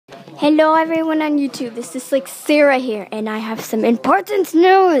Hello everyone on YouTube, this is Sarah here, and I have some important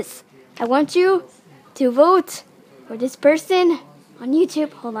news. I want you to vote for this person on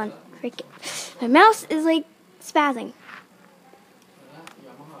YouTube. Hold on, cricket. My mouse is spazzing.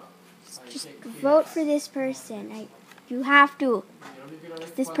 Just vote for this person. You have to.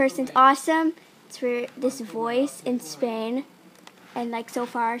 This person's awesome. It's for this voice in Spain, and so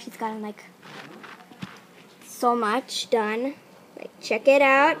far she's gotten so much done. Check it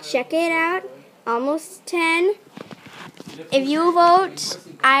out, almost 10. If you vote,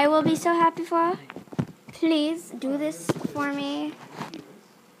 I will be so happy for her. Please do this for me.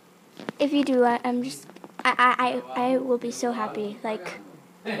 If you do, I will be so happy.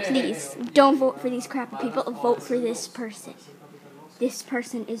 Please, don't vote for these crappy people, vote for this person. This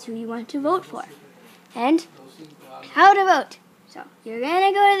person is who you want to vote for. And how to vote. So, you're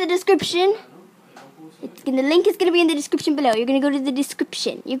gonna go to the description. The link is going to be in the description below. You're going to go to the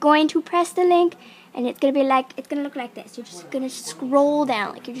description. You're going to press the link, and it's going to be it's going to look like this. You're just going to scroll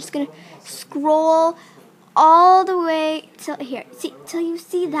down. You're just going to scroll all the way till here. Till you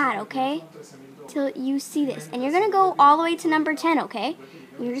see that, okay? Till you see this. And you're going to go all the way to number 10, okay?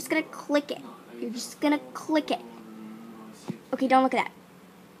 And you're just going to click it. You're just going to click it. Okay, don't look at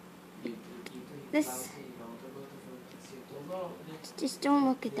that. Just don't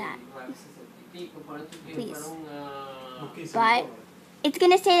look at that. Please. But it's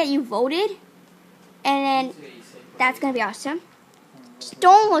going to say that you voted, and then that's going to be awesome. Just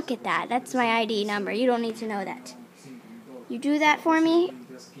don't look at that. That's my ID number. You don't need to know that. You do that for me,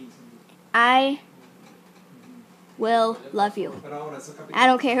 I will love you. I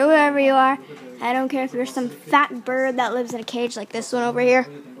don't care whoever you are. I don't care if you're some fat bird that lives in a cage like this one over here.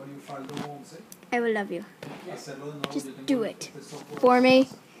 I will love you. Just do it for me.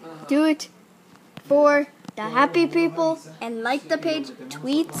 Do it for the happy people, and like the page,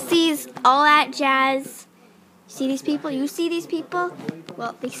 tweet, sees, all that jazz. See these people? You see these people?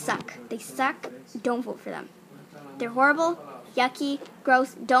 Well, they suck. They suck. Don't vote for them. They're horrible, yucky,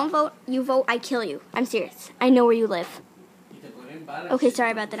 gross. Don't vote. You vote, I kill you. I'm serious. I know where you live. Okay,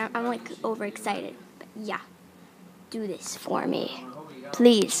 sorry about that. I'm overexcited. But yeah, do this for me.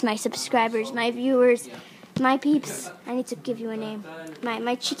 Please, my subscribers, my viewers, my peeps. I need to give you a name.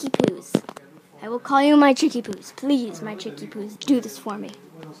 My Chicky Poos. I will call you my Chicky Poos. Please, my Chicky Poos, do this for me.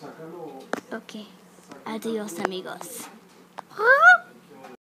 Okay. Adios, amigos.